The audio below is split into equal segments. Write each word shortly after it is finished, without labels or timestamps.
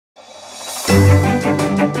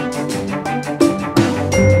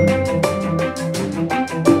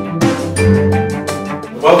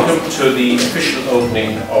to the official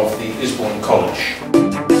opening of the Isbourne College.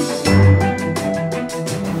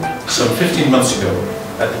 Some 15 months ago,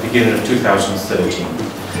 at the beginning of 2013,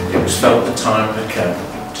 it was felt the time had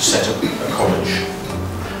come to set up a college,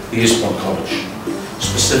 the Isbourne College,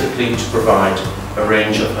 specifically to provide a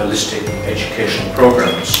range of holistic educational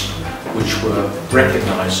programs which were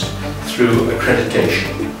recognised through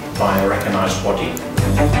accreditation by a recognised body.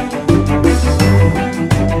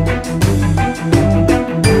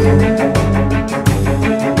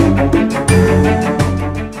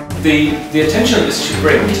 The attention that this should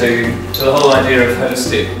bring to the whole idea of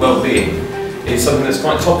holistic well-being is something that's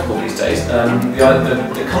quite topical these days.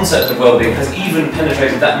 The concept of well-being has even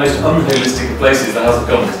penetrated that most unholistic of places, the House of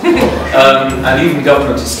Commons, and even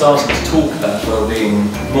government is starting to talk about well-being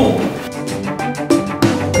more.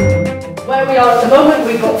 Where we are at the moment,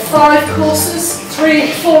 we've got 5 courses.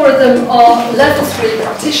 4 of them are level 3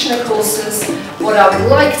 practitioner courses. What I would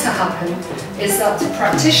like to happen is that the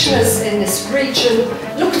practitioners in this region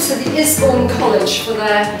look to the Isbourne College for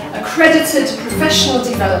their accredited professional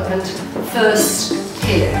development first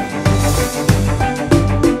here.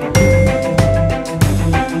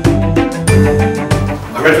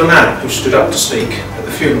 I read of a man who stood up to speak at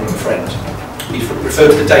the funeral of a friend. He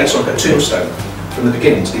referred to the dates on her tombstone from the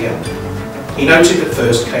beginning to the end. He noted that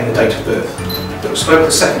first came the date of birth, but spoke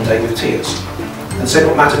the second day with tears, and said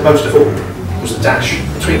what mattered most of all was the dash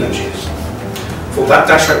between those years. For that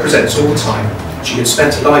dash represents all the time she had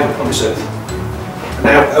spent alive upon this earth. And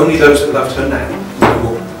now only those that loved her now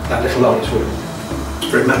know what that little line is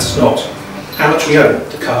worth. For it matters not how much we own,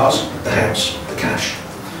 the cars, the house, the cash.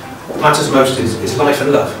 What matters most is life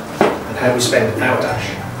and love, and how we spend our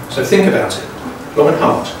dash. So think about it, long and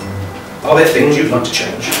hard. Are there things you'd like to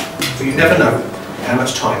change? For you never know how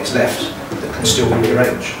much time is left that can still be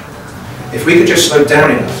rearranged. If we could just slow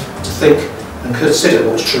down enough to think and consider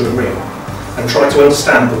what's true and real, and try to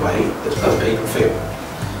understand the way that other people feel.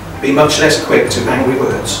 Be much less quick to angry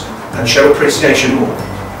words and show appreciation more,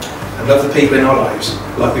 and love the people in our lives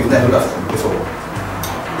like we've never loved them before.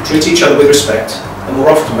 Treat each other with respect and more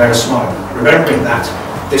often wear a smile, remembering that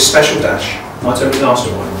this special dash might only last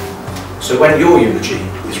a while. So when your eulogy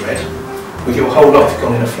is read, with your whole life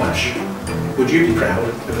gone in a flash, would you be proud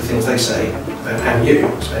of the things they say about how you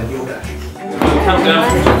spent your dash? We'll count down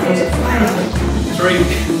from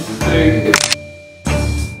 3